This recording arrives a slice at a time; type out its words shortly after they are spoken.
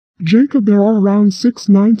Jacob, there are around 6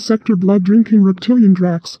 9th Sector blood-drinking reptilian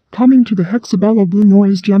Dracs coming to the Hexabella Blue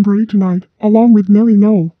Noise Jamboree tonight, along with Mary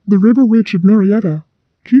No, the River Witch of Marietta.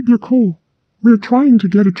 Keep your cool. We're trying to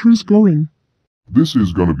get a truce going. This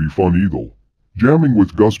is gonna be fun, Ethel. Jamming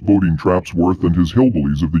with Gus Bodine Trapsworth and his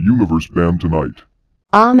Hillbillies of the Universe band tonight.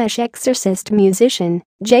 Amish exorcist musician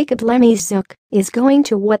Jacob Lemmy Zook is going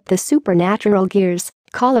to what the Supernatural Gears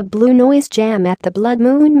call a Blue Noise Jam at the Blood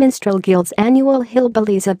Moon Minstrel Guild's annual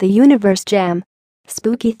Hillbillies of the Universe Jam.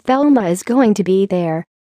 Spooky Thelma is going to be there.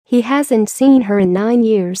 He hasn't seen her in 9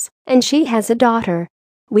 years, and she has a daughter.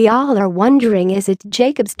 We all are wondering, is it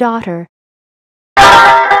Jacob's daughter?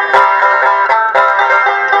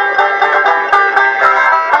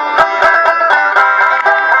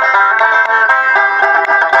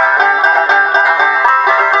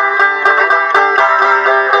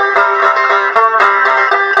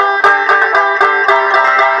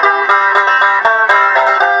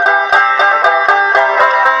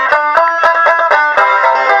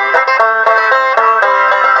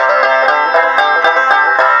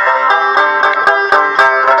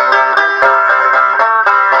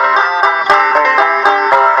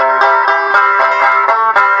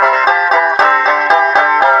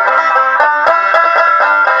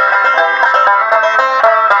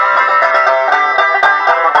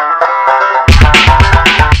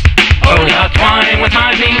 With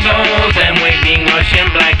my bingos and waving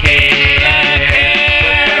Russian black